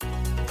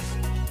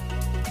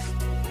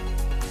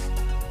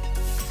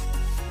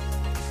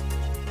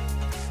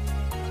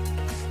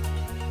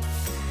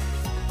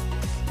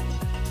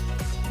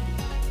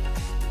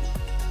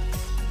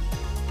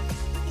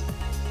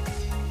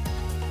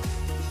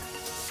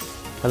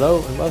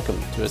Hello and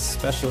welcome to a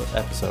special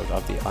episode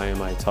of the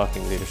IMI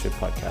Talking Leadership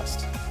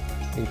podcast.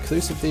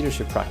 Inclusive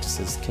leadership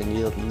practices can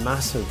yield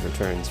massive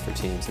returns for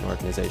teams and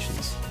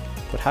organizations,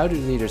 but how do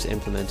leaders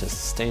implement a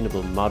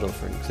sustainable model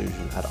for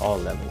inclusion at all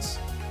levels?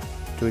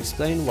 To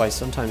explain why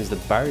sometimes the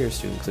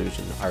barriers to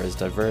inclusion are as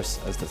diverse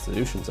as the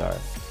solutions are,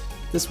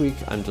 this week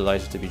I'm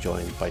delighted to be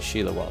joined by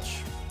Sheila Walsh.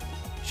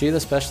 Sheila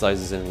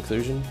specialises in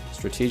inclusion,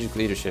 strategic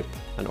leadership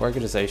and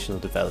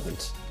organizational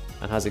development,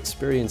 and has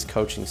experience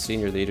coaching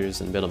senior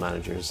leaders and middle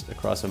managers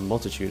across a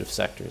multitude of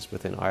sectors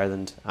within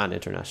Ireland and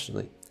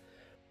internationally.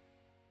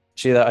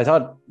 Sheila, I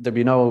thought there'd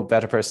be no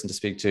better person to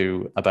speak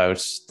to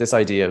about this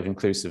idea of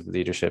inclusive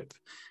leadership.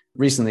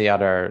 Recently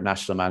at our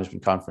National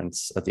Management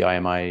Conference at the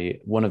IMI,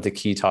 one of the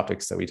key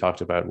topics that we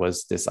talked about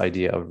was this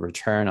idea of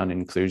return on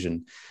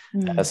inclusion.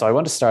 So I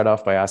want to start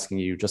off by asking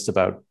you just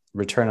about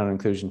return on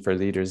inclusion for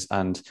leaders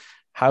and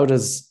how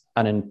does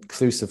an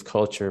inclusive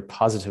culture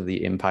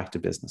positively impact a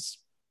business?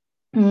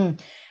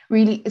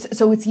 Really,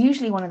 so it's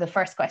usually one of the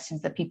first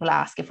questions that people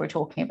ask if we're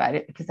talking about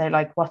it, because they're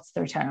like, what's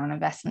the return on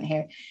investment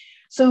here?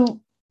 So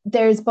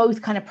there's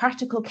both kind of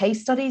practical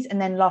case studies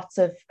and then lots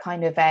of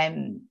kind of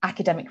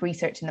academic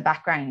research in the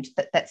background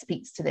that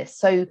speaks to this.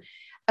 So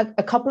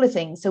a couple of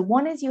things. So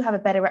one is you have a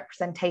better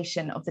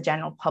representation of the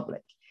general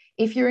public.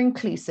 If you're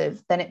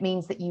inclusive, then it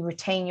means that you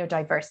retain your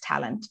diverse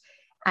talent.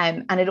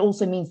 And it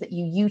also means that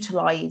you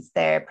utilize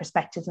their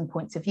perspectives and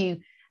points of view.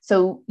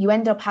 So you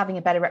end up having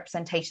a better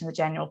representation of the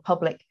general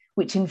public,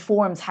 which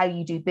informs how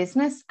you do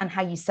business and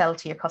how you sell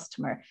to your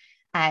customer,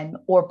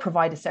 or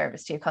provide a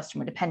service to your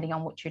customer, depending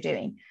on what you're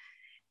doing.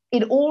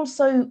 It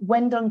also,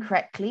 when done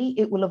correctly,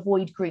 it will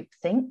avoid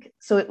groupthink.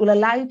 So it will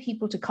allow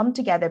people to come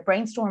together,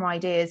 brainstorm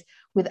ideas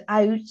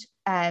without,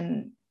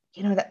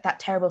 that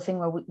terrible thing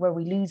where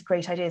we lose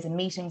great ideas in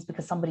meetings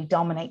because somebody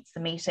dominates the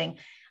meeting,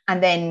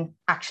 and then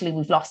actually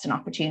we've lost an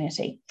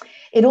opportunity.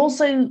 It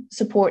also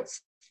supports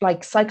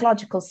like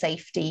psychological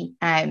safety.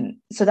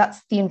 So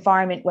that's the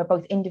environment where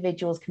both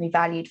individuals can be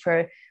valued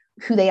for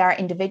who they are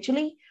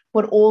individually,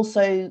 but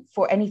also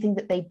for anything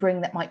that they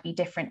bring that might be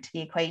different to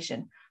the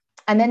equation.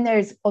 And then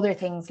there's other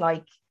things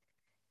like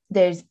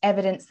there's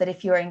evidence that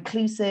if you're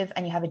inclusive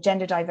and you have a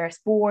gender diverse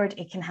board,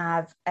 it can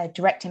have a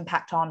direct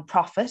impact on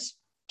profit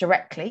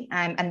directly.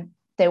 And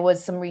there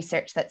was some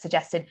research that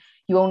suggested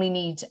you only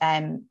need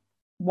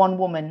one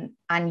woman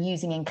and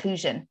using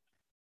inclusion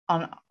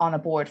on a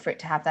board for it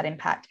to have that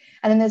impact.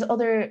 And then there's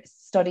other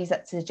studies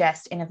that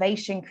suggest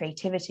innovation,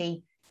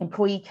 creativity,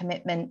 employee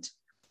commitment,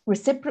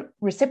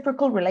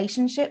 reciprocal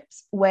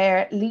relationships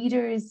where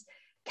leaders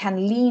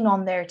can lean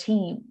on their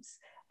teams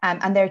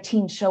and their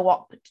teams show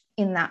up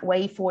in that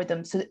way for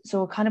them.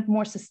 So a kind of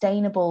more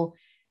sustainable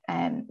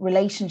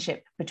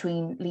relationship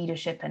between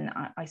leadership and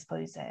I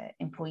suppose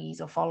employees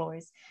or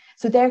followers.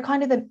 So they're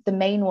kind of the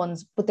main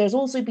ones, but there's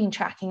also been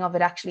tracking of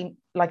it actually,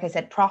 like I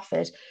said,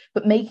 profit,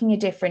 but making a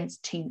difference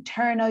to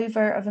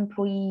turnover of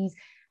employees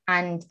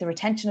and the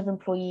retention of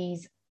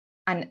employees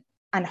and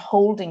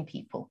holding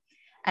people.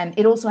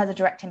 It also has a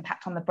direct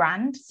impact on the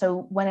brand.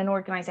 So when an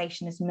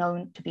organization is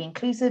known to be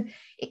inclusive,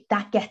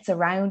 that gets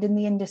around in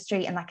the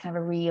industry and that can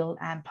have a real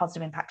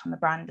positive impact on the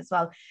brand as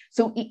well.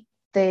 So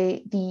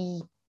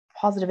the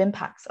positive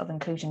impacts of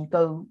inclusion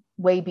go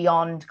way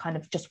beyond kind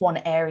of just one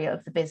area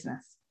of the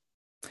business.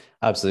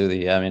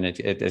 Absolutely. I mean,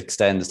 it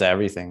extends to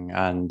everything.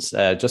 And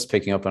just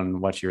picking up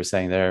on what you were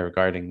saying there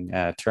regarding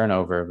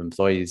turnover of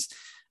employees,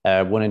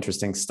 one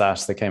interesting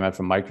stat that came out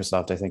from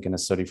Microsoft, I think, in a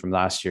study from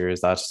last year,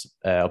 is that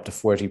up to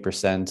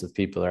 40% of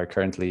people are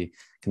currently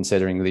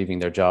considering leaving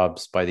their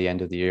jobs by the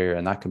end of the year.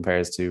 And that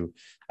compares to,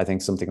 I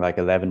think, something like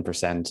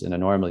 11% in a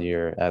normal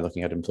year,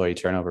 looking at employee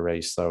turnover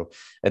rate. So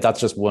that's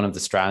just one of the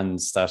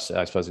strands that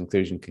I suppose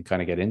inclusion can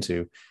kind of get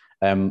into.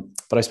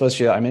 But I suppose,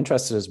 Sheila, I'm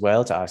interested as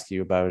well to ask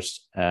you about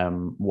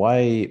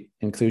why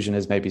inclusion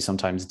is maybe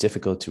sometimes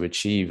difficult to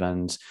achieve,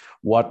 and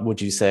what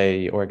would you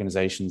say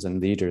organizations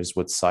and leaders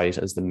would cite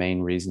as the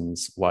main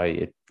reasons why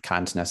it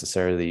can't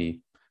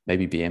necessarily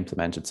maybe be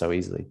implemented so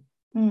easily?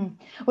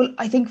 Well,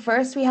 I think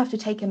first we have to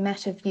take a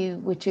meta view,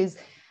 which is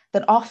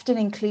that often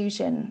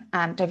inclusion,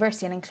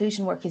 diversity and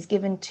inclusion work is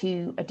given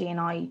to a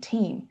D&I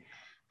team,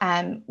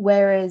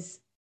 whereas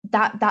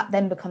that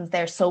then becomes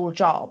their sole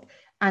job.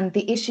 And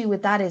the issue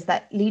with that is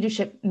that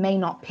leadership may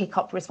not pick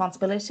up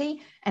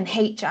responsibility, and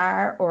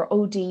HR or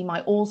OD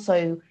might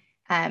also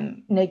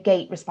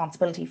negate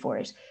responsibility for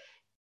it.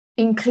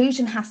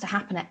 Inclusion has to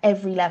happen at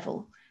every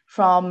level,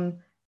 from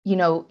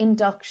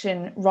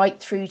induction right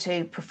through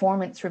to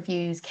performance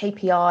reviews,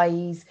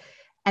 KPIs,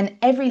 and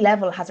every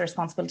level has a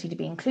responsibility to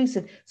be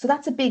inclusive. So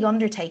that's a big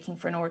undertaking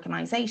for an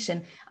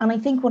organization. And I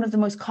think one of the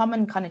most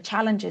common kind of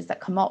challenges that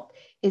come up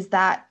is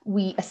that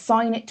we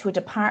assign it to a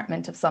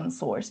department of some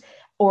sort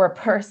or a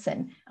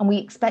person, and we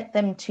expect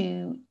them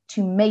to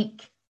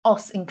make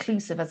us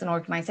inclusive as an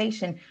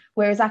organization,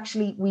 whereas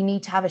actually we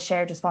need to have a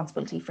shared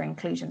responsibility for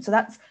inclusion. So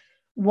that's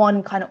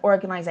one kind of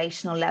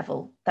organizational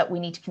level that we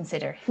need to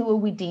consider. Who are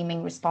we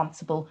deeming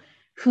responsible?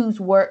 Whose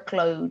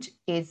workload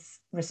is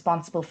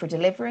responsible for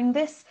delivering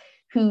this?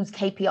 whose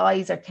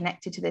KPIs are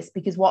connected to this,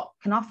 because what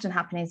can often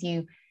happen is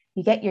you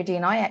get your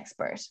D&I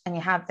expert and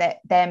you have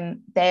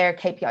their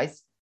KPIs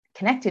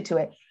connected to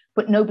it,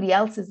 but nobody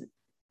else's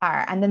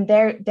are. And then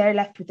they're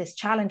left with this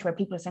challenge where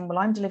people are saying, well,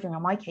 I'm delivering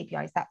on my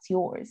KPIs, that's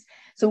yours.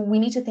 So we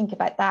need to think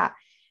about that.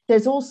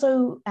 There's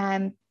also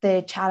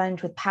the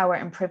challenge with power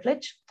and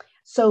privilege.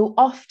 So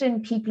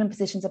often people in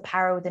positions of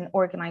power within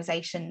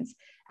organizations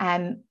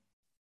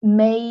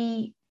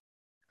may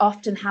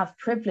often have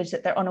privilege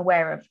that they're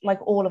unaware of, like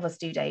all of us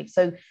do, Dave.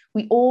 So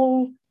we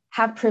all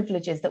have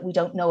privileges that we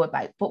don't know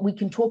about, but we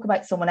can talk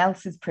about someone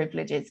else's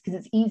privileges, because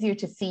it's easier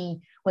to see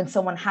when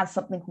someone has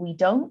something we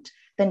don't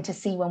than to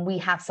see when we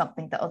have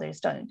something that others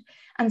don't.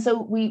 And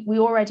so we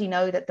already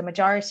know that the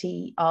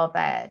majority of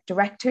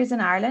directors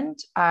in Ireland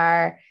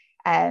are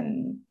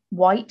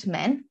white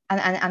men,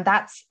 and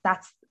that's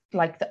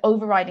like the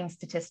overriding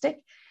statistic.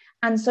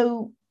 And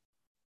so,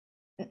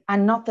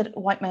 and not that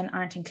white men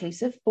aren't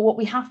inclusive, but what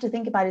we have to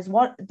think about is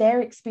what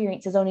their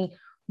experience is only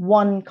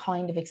one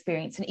kind of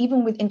experience. And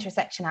even with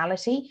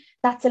intersectionality,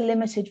 that's a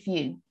limited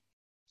view,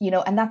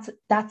 and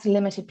that's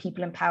limited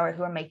people in power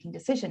who are making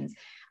decisions.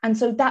 And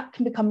so that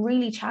can become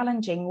really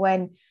challenging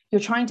when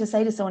you're trying to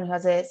say to someone who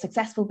has a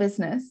successful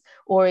business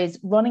or is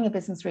running a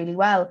business really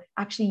well,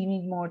 actually, you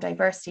need more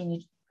diversity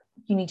and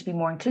you need to be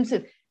more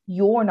inclusive.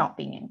 You're not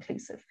being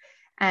inclusive.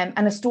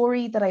 And a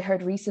story that I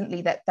heard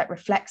recently that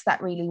reflects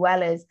that really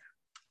well is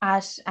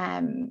I've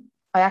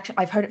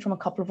heard it from a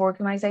couple of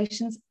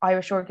organizations,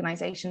 Irish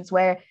organizations,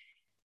 where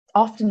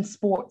often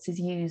sports is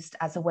used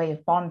as a way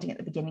of bonding at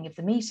the beginning of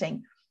the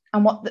meeting.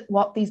 And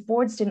what these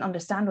boards didn't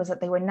understand was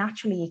that they were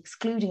naturally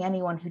excluding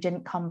anyone who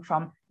didn't come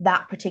from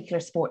that particular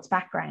sports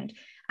background.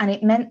 And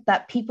it meant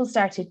that people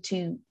started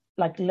to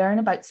learn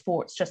about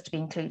sports just to be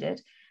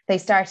included. They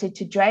started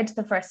to dread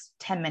the first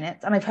 10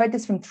 minutes. And I've heard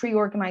this from 3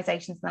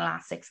 organizations in the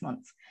last 6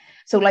 months.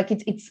 So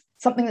it's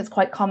something that's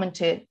quite common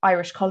to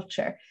Irish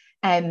culture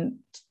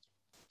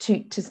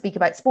to speak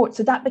about sports.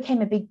 So that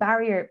became a big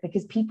barrier,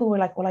 because people were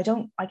like,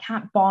 well, I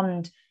can't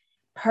bond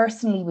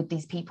personally with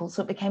these people.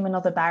 So it became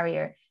another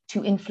barrier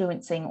to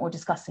influencing or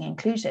discussing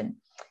inclusion.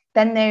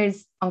 Then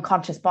there's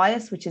unconscious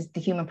bias, which is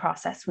the human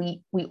process.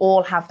 We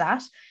all have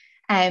that.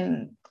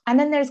 And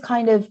then there's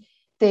kind of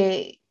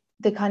the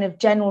kind of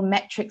general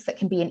metrics that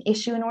can be an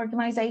issue in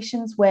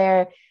organizations,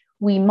 where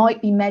we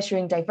might be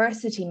measuring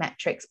diversity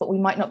metrics, but we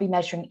might not be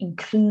measuring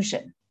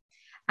inclusion.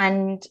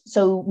 And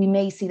so we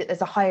may see that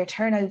there's a higher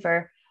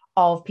turnover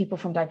of people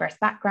from diverse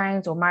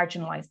backgrounds or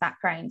marginalized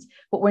backgrounds,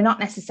 but we're not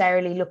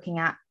necessarily looking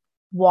at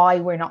why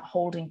we're not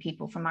holding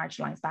people from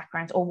marginalized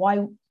backgrounds, or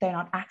why they're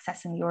not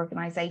accessing the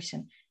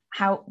organization.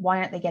 Why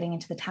aren't they getting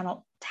into the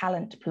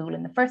talent pool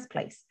in the first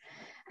place?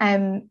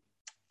 And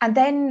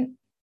then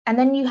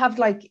you have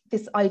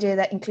this idea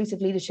that inclusive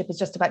leadership is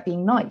just about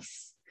being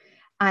nice,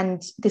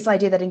 and this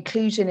idea that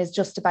inclusion is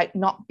just about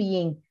not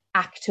being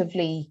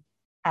actively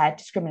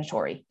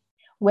discriminatory,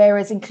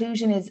 whereas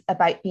inclusion is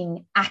about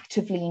being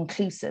actively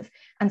inclusive.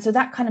 And so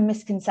that kind of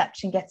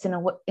misconception gets in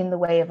the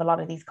way of a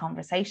lot of these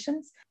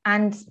conversations.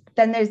 And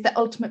then there's the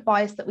ultimate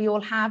bias that we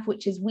all have,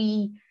 which is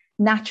we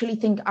naturally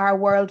think our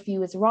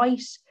worldview is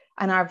right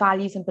and our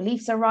values and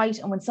beliefs are right.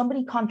 And when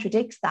somebody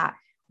contradicts that,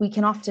 we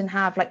can often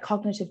have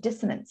cognitive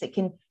dissonance. It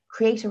can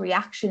create a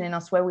reaction in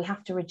us where we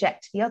have to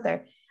reject the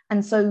other.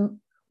 And so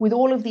with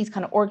all of these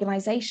kind of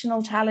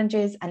organizational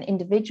challenges and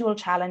individual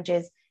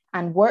challenges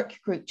and work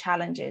group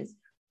challenges,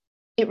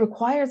 it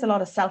requires a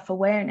lot of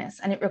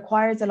self-awareness, and it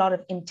requires a lot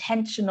of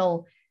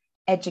intentional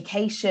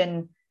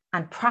education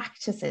and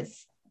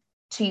practices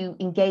to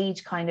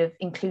engage kind of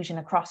inclusion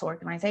across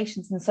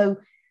organizations. And so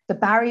the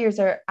barriers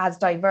are as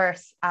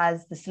diverse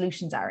as the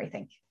solutions are, I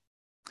think.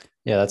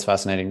 Yeah, that's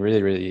fascinating.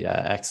 Really, really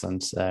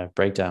excellent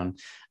breakdown.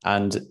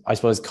 And I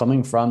suppose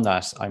coming from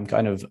that, I'm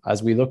kind of,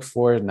 as we look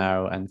forward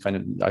now, and kind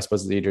of, I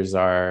suppose leaders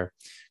are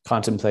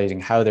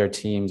contemplating how their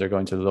teams are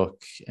going to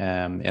look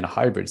in a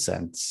hybrid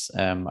sense.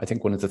 I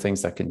think one of the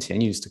things that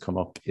continues to come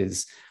up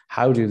is,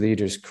 how do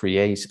leaders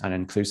create an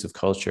inclusive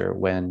culture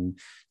when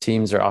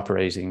teams are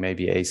operating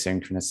maybe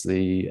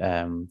asynchronously?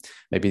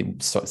 Maybe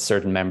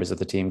certain members of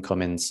the team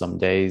come in some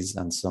days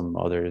and some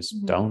others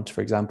don't,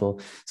 for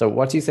example. So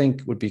what do you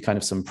think would be kind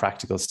of some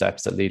practical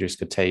steps that leaders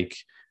could take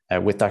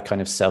with that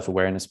kind of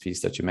self-awareness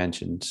piece that you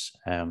mentioned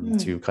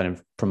to kind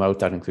of promote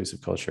that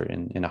inclusive culture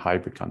in a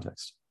hybrid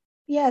context?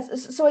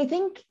 Yes. So I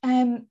think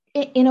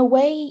in a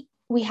way,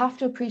 we have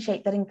to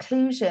appreciate that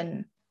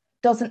inclusion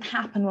doesn't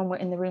happen when we're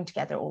in the room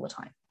together all the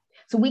time.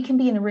 So we can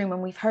be in a room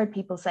and we've heard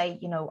people say,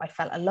 I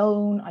felt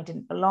alone, I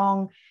didn't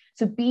belong.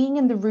 So being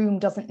in the room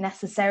doesn't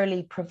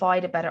necessarily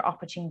provide a better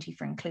opportunity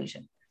for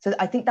inclusion. So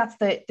I think that's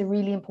the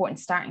really important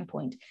starting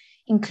point.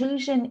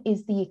 Inclusion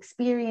is the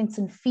experience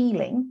and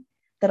feeling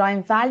that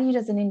I'm valued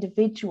as an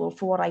individual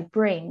for what I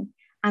bring,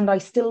 and I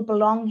still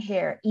belong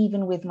here,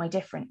 even with my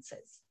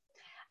differences.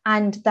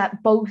 And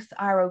that both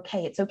are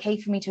okay. It's okay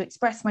for me to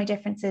express my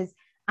differences,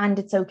 and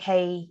it's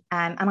okay,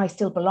 and I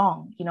still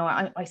belong.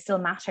 I still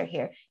matter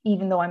here,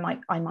 even though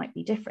I might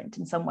be different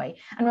in some way.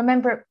 And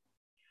remember,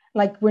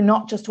 we're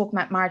not just talking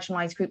about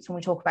marginalized groups when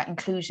we talk about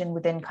inclusion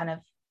within kind of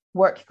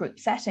work group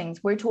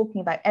settings, we're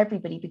talking about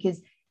everybody,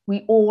 because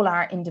we all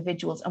are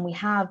individuals and we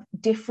have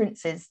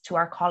differences to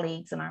our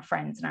colleagues and our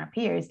friends and our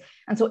peers.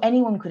 And so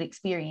anyone could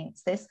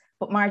experience this,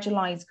 but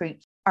marginalized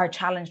groups are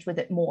challenged with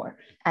it more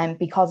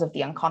because of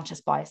the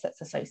unconscious bias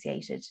that's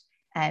associated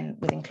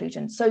with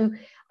inclusion. So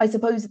I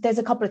suppose there's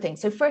a couple of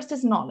things. So first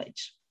is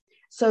knowledge.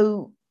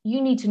 So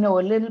you need to know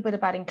a little bit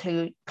about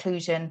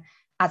inclusion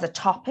as a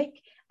topic,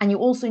 and you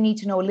also need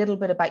to know a little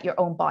bit about your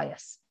own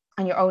bias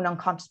and your own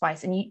unconscious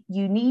bias, and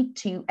you need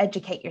to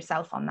educate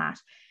yourself on that.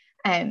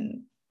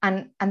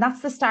 And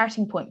that's the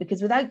starting point,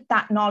 because without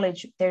that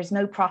knowledge, there's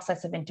no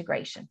process of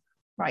integration,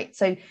 right?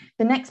 So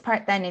the next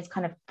part then is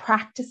kind of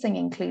practicing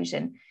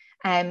inclusion.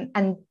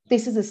 And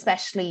this is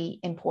especially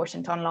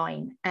important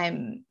online.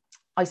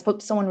 I spoke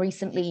to someone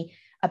recently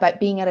about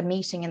being at a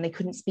meeting and they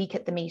couldn't speak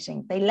at the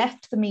meeting. They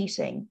left the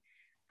meeting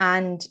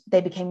and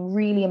they became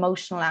really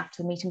emotional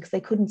after the meeting because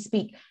they couldn't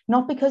speak,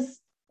 not because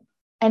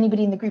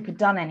anybody in the group had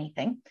done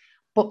anything,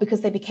 but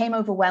because they became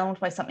overwhelmed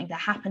by something that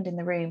happened in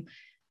the room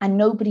and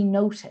nobody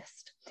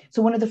noticed.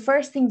 So one of the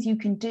first things you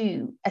can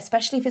do,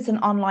 especially if it's an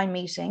online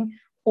meeting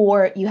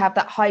or you have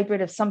that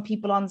hybrid of some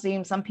people on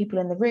Zoom, some people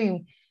in the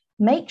room,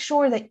 make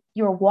sure that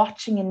you're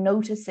watching and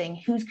noticing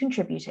who's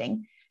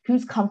contributing,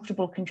 who's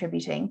comfortable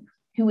contributing,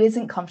 who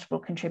isn't comfortable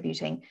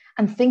contributing,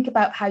 and think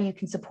about how you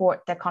can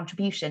support their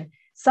contribution.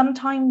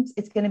 Sometimes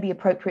it's going to be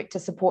appropriate to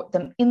support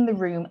them in the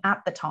room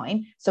at the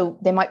time. So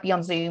they might be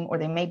on Zoom or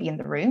they may be in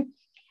the room.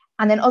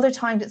 And then other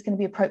times it's going to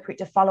be appropriate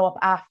to follow up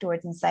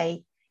afterwards and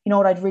say, you know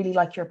what, I'd really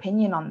like your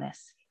opinion on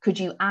this. Could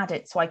you add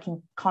it so I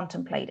can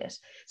contemplate it?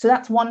 So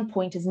that's one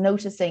point, is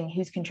noticing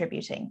who's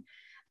contributing.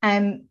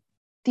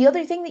 The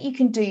other thing that you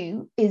can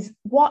do is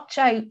watch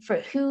out for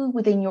who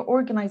within your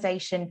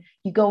organization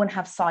you go and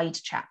have side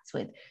chats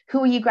with.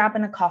 Who are you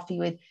grabbing a coffee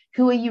with?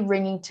 Who are you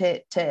ringing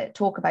to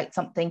talk about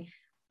something?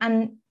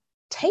 And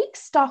take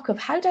stock of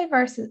how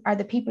diverse are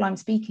the people I'm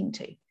speaking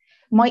to.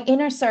 My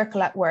inner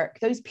circle at work,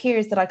 those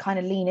peers that I kind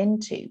of lean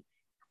into,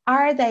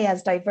 are they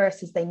as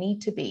diverse as they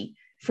need to be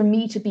for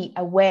me to be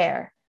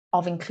aware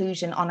of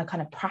inclusion on a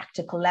kind of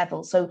practical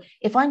level? So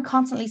if I'm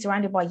constantly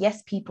surrounded by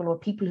yes people, or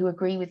people who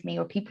agree with me,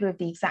 or people who have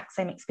the exact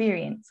same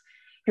experience,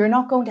 you're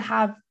not going to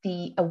have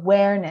the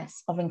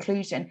awareness of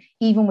inclusion,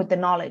 even with the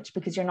knowledge,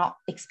 because you're not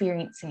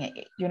experiencing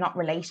it. You're not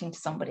relating to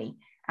somebody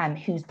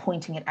who's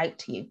pointing it out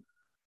to you.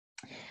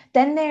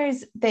 Then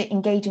there's the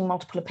engaging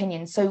multiple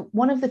opinions. So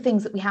one of the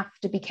things that we have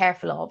to be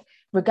careful of,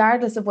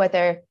 regardless of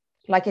whether,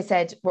 like I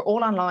said, we're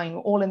all online,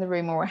 we're all in the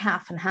room, or we're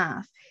half and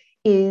half,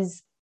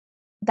 is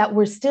that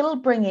we're still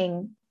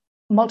bringing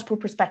multiple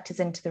perspectives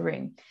into the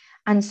room.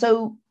 And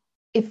so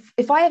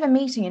if I have a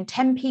meeting and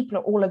 10 people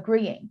are all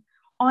agreeing,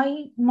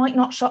 I might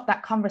not shut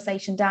that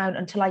conversation down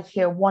until I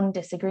hear one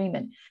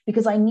disagreement,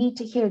 because I need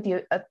to hear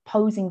the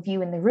opposing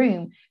view in the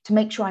room to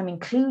make sure I'm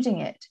including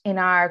it in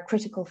our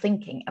critical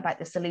thinking about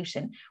the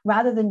solution,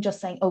 rather than just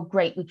saying, oh,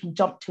 great, we can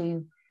jump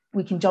to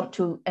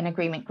an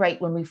agreement. Great,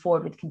 we'll move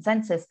forward with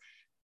consensus.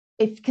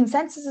 If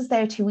consensus is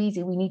there too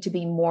easy, we need to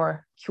be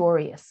more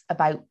curious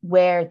about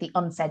where the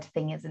unsaid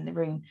thing is in the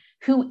room,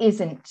 who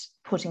isn't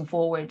putting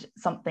forward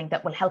something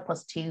that will help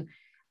us to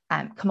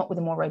come up with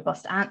a more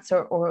robust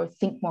answer or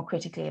think more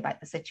critically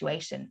about the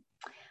situation.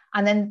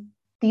 And then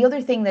the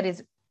other thing that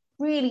is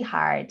really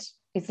hard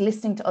is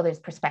listening to others'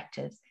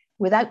 perspectives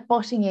without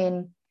butting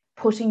in,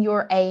 putting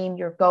your aim,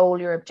 your goal,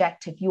 your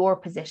objective, your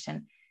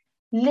position.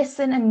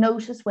 Listen and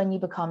notice when you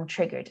become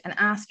triggered, and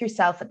ask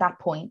yourself at that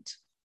point,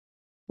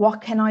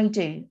 what can I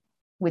do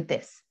with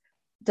this?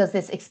 Does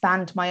this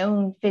expand my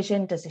own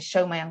vision? Does it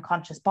show my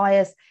unconscious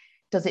bias?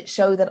 Does it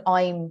show that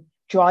I'm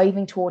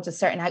driving towards a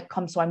certain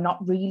outcome, so I'm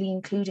not really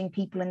including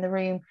people in the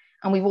room?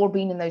 And we've all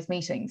been in those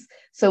meetings.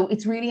 So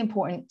it's really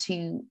important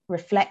to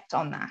reflect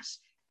on that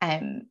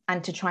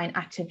and to try and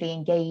actively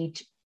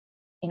engage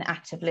in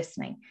active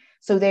listening.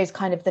 So there's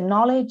kind of the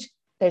knowledge,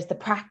 there's the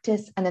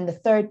practice, and then the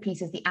third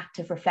piece is the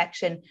active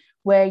reflection,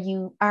 where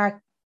you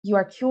are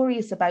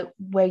curious about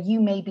where you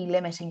may be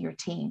limiting your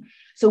team.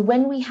 So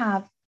when we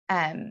have,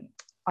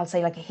 I'll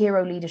say like a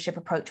hero leadership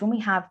approach, when we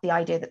have the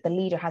idea that the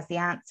leader has the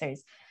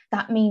answers,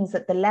 that means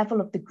that the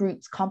level of the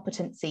group's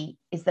competency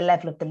is the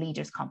level of the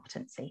leader's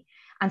competency.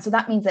 And so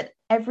that means that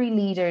every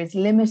leader is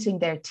limiting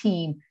their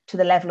team to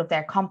the level of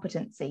their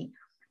competency.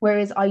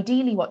 Whereas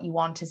ideally what you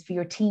want is for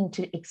your team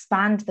to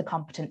expand the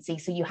competency,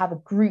 so you have a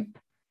group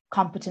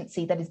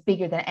competency that is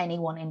bigger than any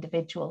one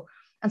individual.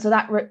 And so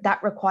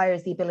that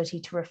requires the ability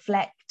to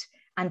reflect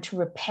and to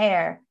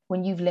repair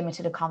when you've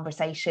limited a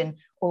conversation,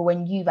 or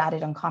when you've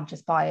added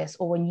unconscious bias,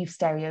 or when you've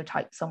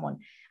stereotyped someone.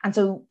 And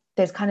so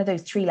there's kind of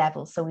those three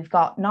levels. So we've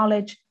got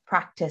knowledge,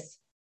 practice,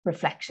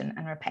 reflection,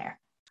 and repair.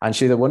 And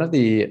Sheila, one of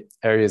the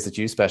areas that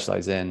you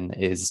specialize in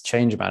is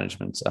change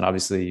management. And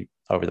obviously,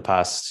 over the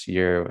past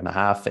year and a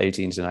half,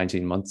 18 to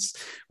 19 months,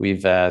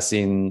 we've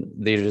seen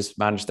leaders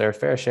manage their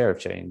fair share of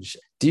change.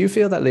 Do you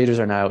feel that leaders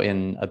are now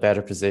in a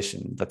better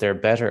position, that they're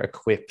better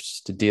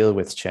equipped to deal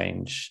with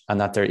change,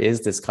 and that there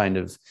is this kind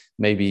of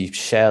maybe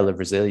shell of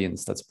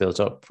resilience that's built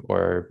up,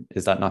 or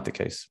is that not the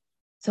case?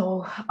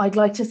 So I'd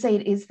like to say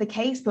it is the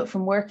case, but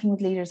from working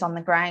with leaders on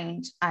the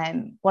ground,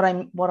 what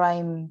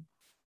I'm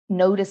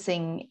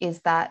noticing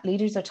is that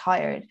leaders are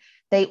tired.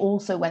 They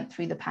also went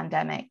through the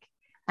pandemic,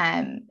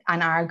 and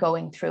are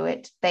going through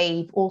it.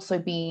 They've also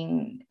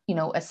been,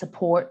 a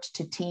support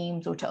to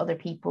teams or to other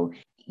people.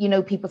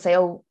 People say,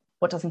 oh,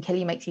 what doesn't kill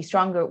you makes you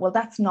stronger. Well,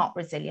 that's not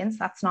resilience.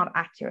 That's not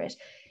accurate.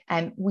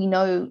 And we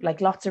know,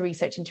 like, lots of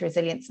research into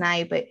resilience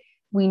now, but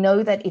we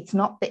know that it's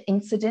not the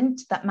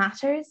incident that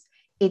matters.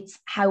 It's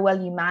how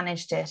well you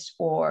managed it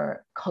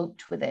or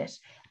coped with it.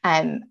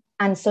 And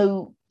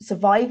so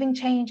surviving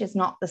change is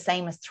not the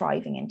same as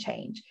thriving in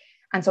change.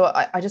 And so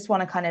I just want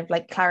to kind of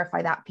like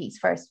clarify that piece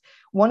first.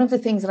 One of the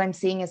things that I'm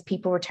seeing as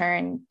people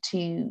return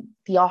to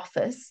the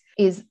office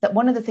is that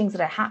one of the things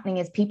that are happening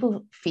is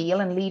people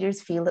feel, and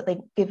leaders feel, that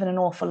they've given an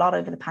awful lot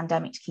over the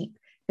pandemic to keep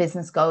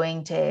business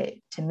going, to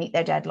meet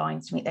their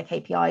deadlines, to meet their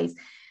KPIs.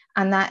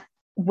 And that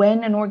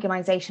when an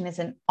organization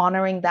isn't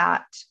honoring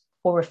that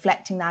or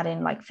reflecting that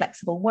in like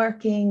flexible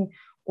working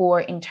or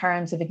in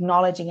terms of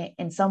acknowledging it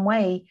in some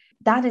way,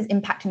 that is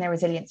impacting their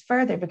resilience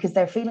further, because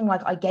they're feeling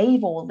like, I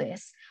gave all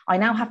this. I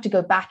now have to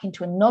go back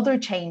into another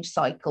change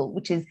cycle,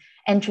 which is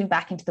entering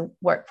back into the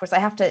workforce. I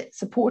have to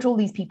support all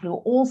these people who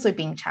are also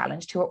being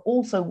challenged, who are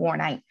also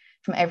worn out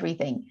from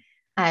everything.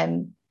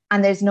 And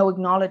there's no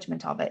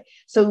acknowledgement of it.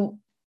 So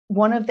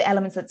one of the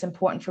elements that's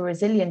important for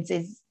resilience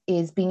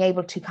is being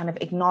able to kind of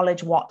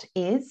acknowledge what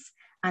is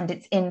and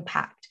its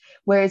impact.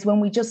 Whereas when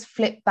we just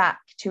flip back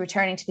to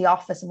returning to the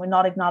office and we're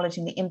not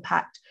acknowledging the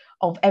impact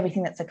of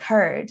everything that's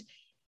occurred,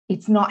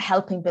 it's not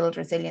helping build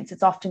resilience.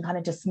 It's often kind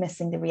of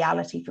dismissing the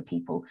reality for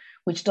people,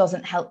 which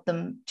doesn't help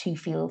them to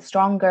feel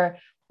stronger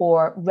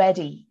or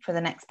ready for the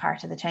next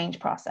part of the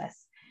change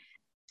process.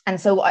 And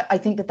so I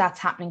think that that's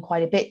happening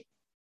quite a bit.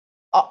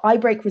 I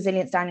break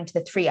resilience down into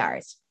the 3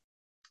 R's: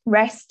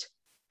 rest,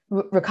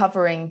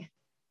 recovering,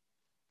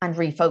 and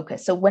refocus.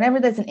 So whenever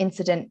there's an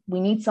incident,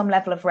 we need some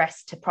level of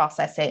rest to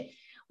process it.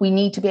 We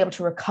need to be able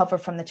to recover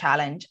from the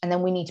challenge, and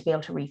then we need to be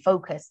able to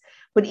refocus.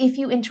 But if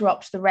you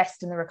interrupt the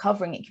rest and the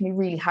recovering, it can be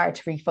really hard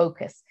to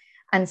refocus.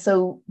 And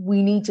so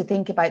we need to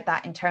think about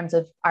that in terms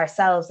of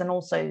ourselves, and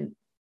also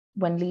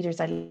when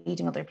leaders are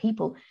leading other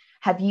people.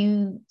 Have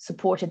you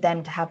supported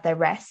them to have their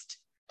rest,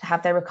 to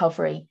have their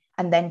recovery,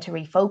 and then to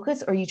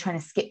refocus? Or are you trying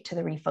to skip to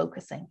the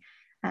refocusing?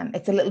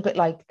 It's a little bit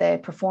like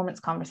the performance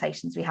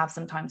conversations we have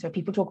sometimes, where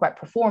people talk about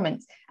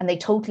performance and they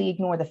totally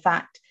ignore the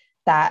fact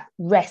that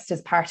rest is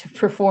part of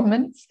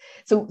performance.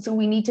 So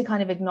we need to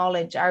kind of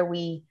acknowledge, are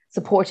we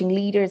supporting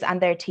leaders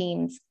and their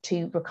teams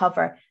to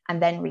recover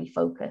and then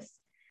refocus?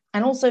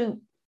 And also,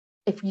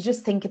 if you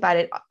just think about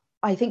it,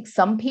 I think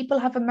some people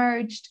have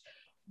emerged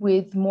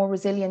with more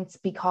resilience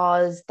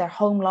because their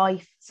home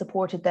life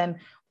supported them,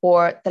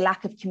 or the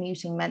lack of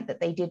commuting meant that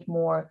they did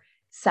more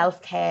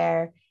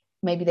self-care.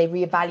 Maybe they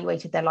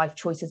reevaluated their life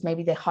choices.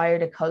 Maybe they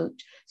hired a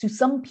coach. So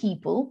some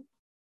people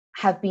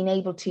have been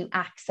able to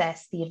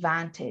access the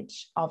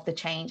advantage of the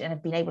change and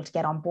have been able to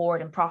get on board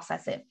and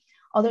process it.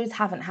 Others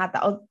haven't had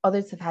that.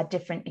 Others have had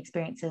different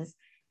experiences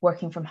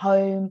working from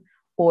home,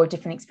 or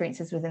different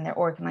experiences within their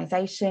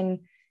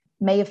organization,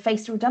 may have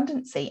faced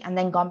redundancy and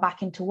then gone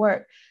back into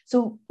work.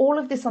 So all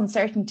of this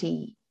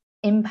uncertainty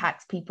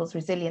impacts people's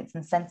resilience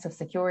and sense of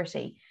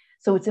security.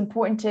 So it's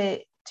important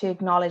to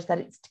acknowledge that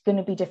it's going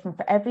to be different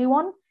for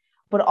everyone,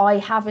 but I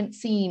haven't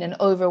seen an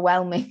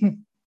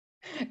overwhelming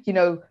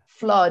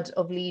flood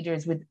of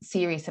leaders with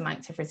serious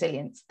amounts of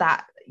resilience.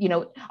 That,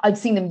 I've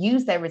seen them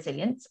use their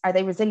resilience. Are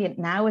they resilient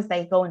now as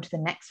they go into the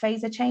next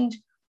phase of change?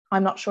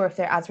 I'm not sure if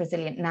they're as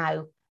resilient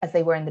now as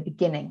they were in the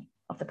beginning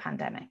of the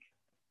pandemic.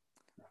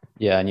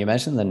 Yeah, and you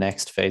mentioned the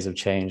next phase of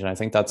change, and I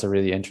think that's a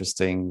really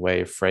interesting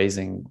way of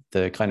phrasing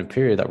the kind of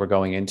period that we're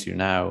going into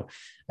now.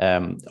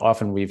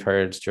 Often we've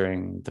heard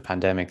during the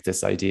pandemic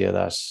this idea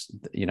that,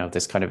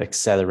 this kind of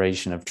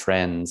acceleration of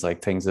trends,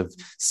 like things have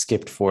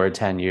skipped forward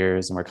 10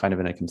 years and we're kind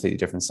of in a completely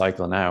different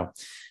cycle now.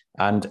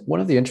 And one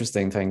of the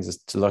interesting things is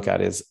to look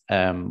at is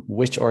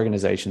which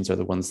organizations are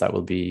the ones that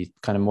will be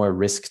kind of more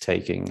risk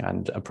taking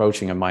and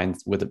approaching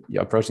things with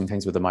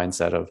a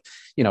mindset of,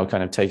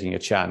 kind of taking a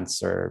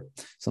chance or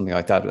something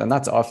like that. And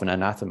that's often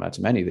anathema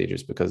to many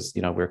leaders, because,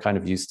 we're kind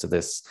of used to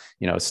this,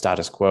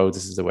 status quo.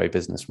 This is the way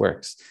business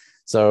works.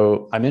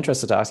 So I'm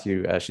interested to ask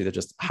you, Sheila,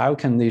 just how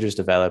can leaders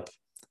develop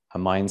a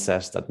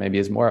mindset that maybe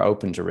is more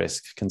open to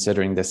risk,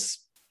 considering this,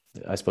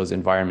 I suppose,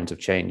 environment of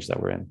change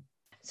that we're in?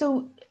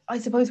 So I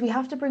suppose we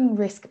have to bring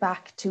risk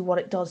back to what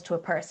it does to a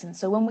person.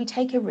 So when we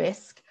take a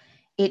risk,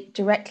 it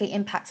directly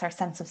impacts our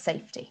sense of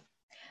safety.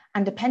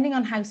 And depending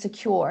on how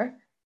secure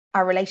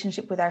our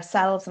relationship with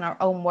ourselves and our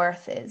own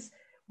worth is,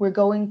 we're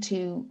going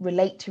to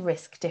relate to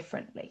risk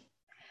differently.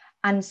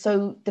 And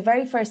so the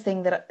very first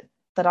thing that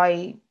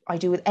I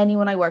do with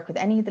anyone I work with,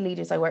 any of the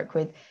leaders I work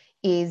with,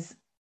 is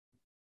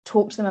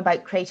talk to them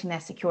about creating their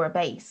secure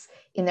base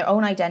in their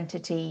own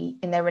identity,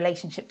 in their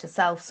relationship to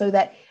self, so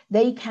that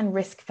they can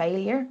risk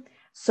failure,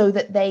 so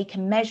that they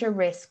can measure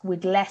risk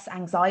with less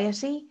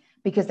anxiety,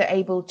 because they're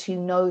able to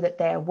know that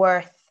their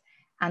worth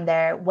and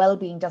their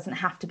well-being doesn't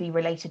have to be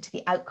related to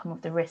the outcome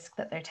of the risk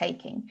that they're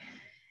taking.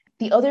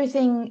 The other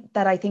thing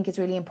that I think is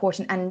really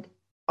important, and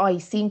I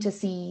seem to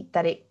see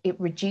that it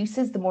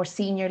reduces the more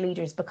senior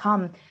leaders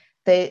become,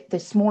 the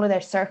smaller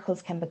their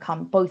circles can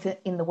become, both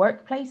in the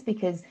workplace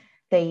because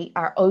they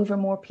are over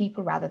more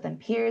people rather than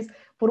peers,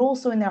 but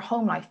also in their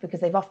home life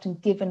because they've often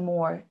given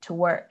more to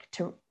work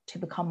to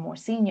become more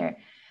senior.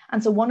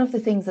 And so one of the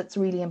things that's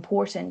really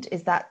important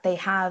is that they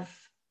have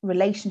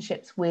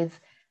relationships with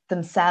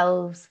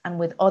themselves and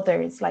with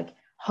others, like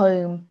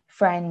home,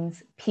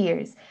 friends,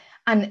 peers.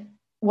 And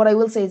what I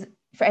will say is,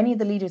 for any of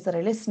the leaders that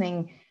are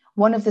listening,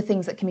 one of the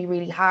things that can be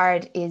really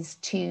hard is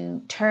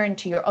to turn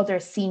to your other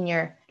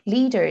senior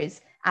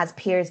leaders as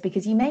peers,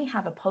 because you may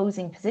have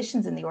opposing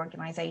positions in the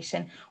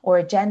organization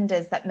or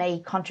agendas that may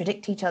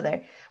contradict each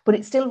other, but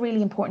it's still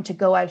really important to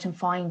go out and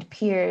find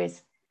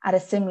peers at a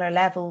similar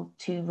level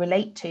to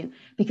relate to,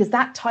 because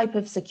that type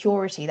of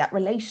security, that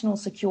relational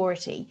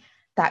security,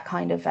 that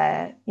kind of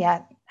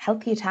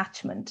healthy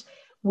attachment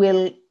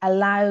will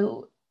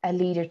allow a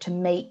leader to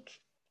make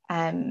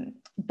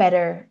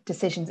better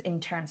decisions in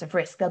terms of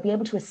risk. They'll be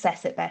able to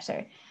assess it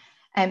better.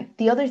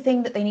 The other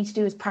thing that they need to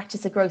do is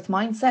practice a growth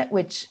mindset,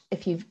 which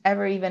if you've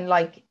ever even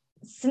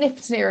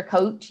sniffed near a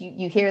coach,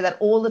 you hear that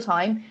all the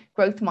time,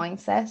 growth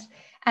mindset.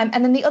 And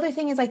then the other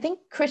thing is, I think,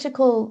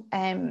 critical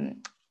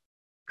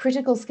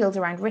skills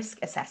around risk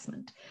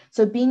assessment.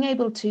 So being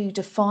able to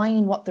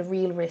define what the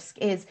real risk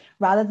is,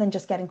 rather than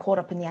just getting caught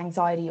up in the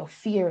anxiety or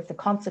fear of the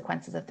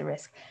consequences of the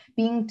risk,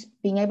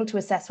 being able to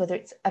assess whether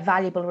it's a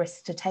valuable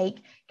risk to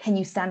take. Can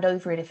you stand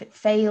over it if it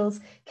fails?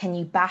 Can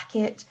you back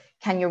it?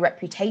 Can your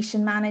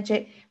reputation manage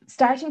it?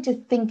 Starting to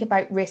think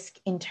about risk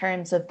in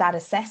terms of that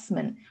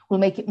assessment will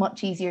make it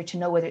much easier to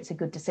know whether it's a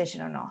good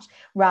decision or not,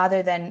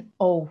 rather than,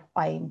 oh,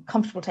 I'm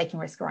comfortable taking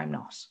risk or I'm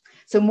not.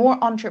 So more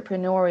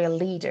entrepreneurial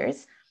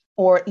leaders,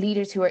 or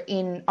leaders who are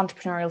in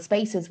entrepreneurial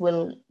spaces,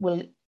 will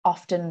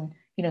often,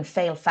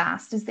 fail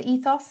fast is the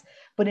ethos.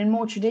 But in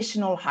more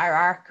traditional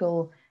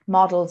hierarchical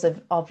models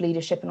of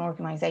leadership and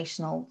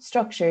organizational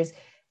structures,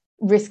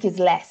 risk is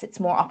less, it's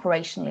more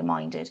operationally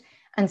minded.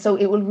 And so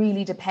it will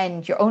really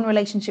depend your own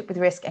relationship with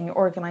risk and your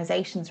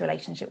organization's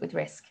relationship with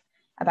risk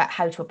about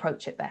how to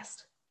approach it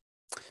best.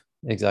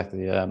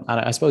 Exactly. And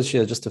I suppose,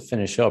 Sheila, just to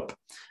finish up,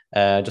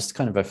 just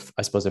kind of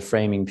a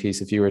framing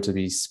piece, if you were to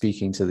be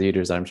speaking to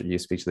leaders, I'm sure you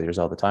speak to leaders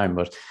all the time,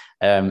 but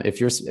if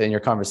you're in your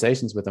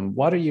conversations with them,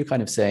 what are you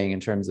kind of saying in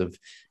terms of,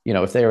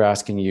 if they were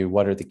asking you,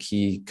 what are the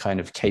key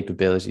kind of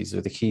capabilities or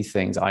the key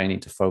things I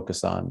need to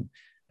focus on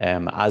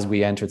as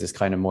we enter this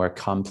kind of more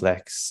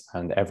complex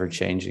and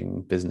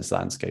ever-changing business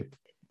landscape?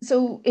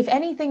 So if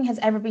anything has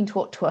ever been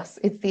taught to us,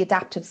 it's the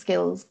adaptive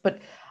skills. But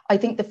I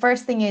think the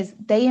first thing is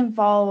they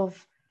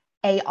involve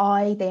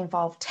AI, they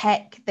involve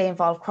tech, they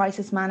involve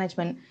crisis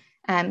management.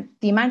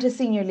 The amount of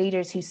senior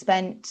leaders who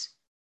spent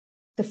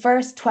the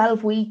first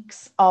 12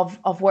 weeks of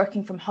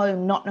working from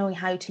home not knowing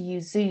how to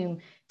use Zoom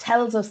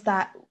tells us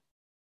that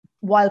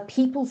while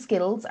people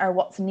skills are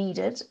what's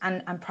needed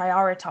and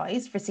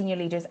prioritized for senior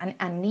leaders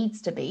and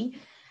needs to be,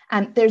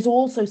 there's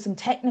also some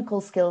technical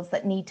skills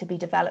that need to be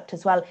developed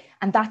as well.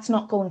 And that's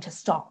not going to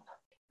stop.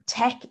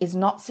 Tech is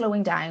not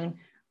slowing down.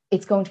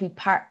 It's going to be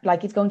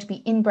it's going to be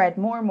inbred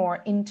more and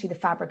more into the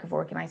fabric of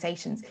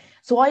organizations.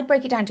 So I'd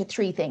break it down to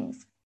three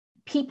things: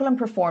 people and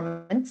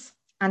performance,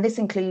 and this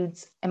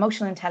includes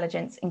emotional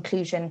intelligence,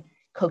 inclusion,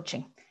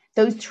 coaching.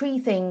 Those three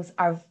things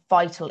are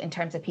vital in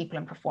terms of people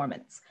and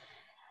performance.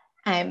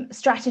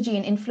 Strategy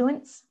and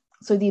influence.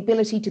 So the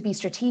ability to be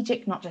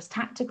strategic, not just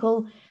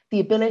tactical,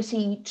 the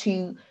ability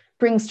to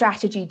bring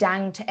strategy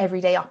down to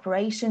everyday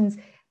operations.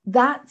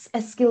 That's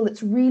a skill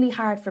that's really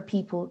hard for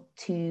people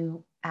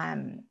to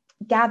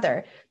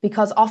gather,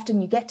 because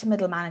often you get to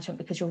middle management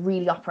because you're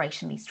really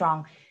operationally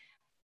strong.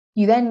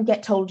 You then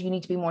get told you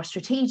need to be more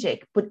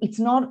strategic, but it's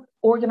not,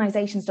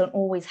 organizations don't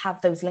always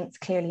have those links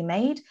clearly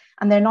made,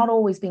 and they're not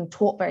always being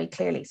taught very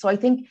clearly. So I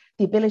think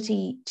the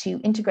ability to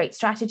integrate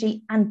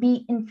strategy and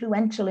be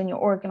influential in your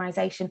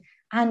organization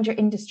and your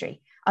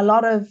industry. A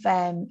lot of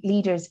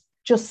leaders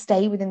just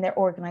stay within their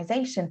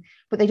organization,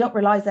 but they don't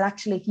realize that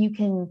actually if you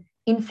can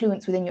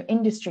influence within your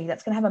industry,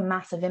 that's going to have a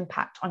massive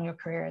impact on your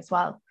career as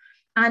well,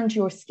 and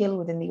your skill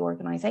within the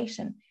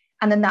organization.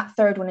 And then that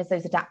third one is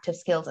those adaptive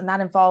skills, and that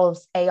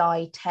involves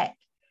AI, tech,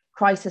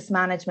 crisis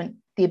management,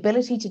 the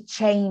ability to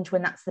change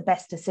when that's the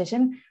best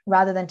decision,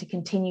 rather than to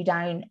continue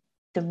down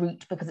the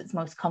route because it's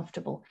most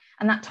comfortable.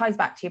 And that ties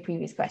back to your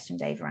previous question,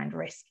 Dave, around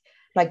risk.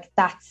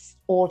 That's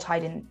all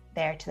tied in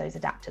there to those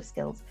adaptive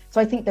skills.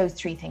 So I think those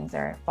three things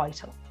are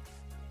vital.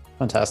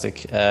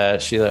 Fantastic.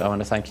 Sheila, I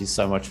want to thank you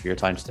so much for your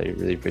time today.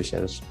 Really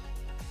appreciate it.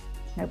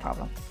 No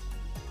problem.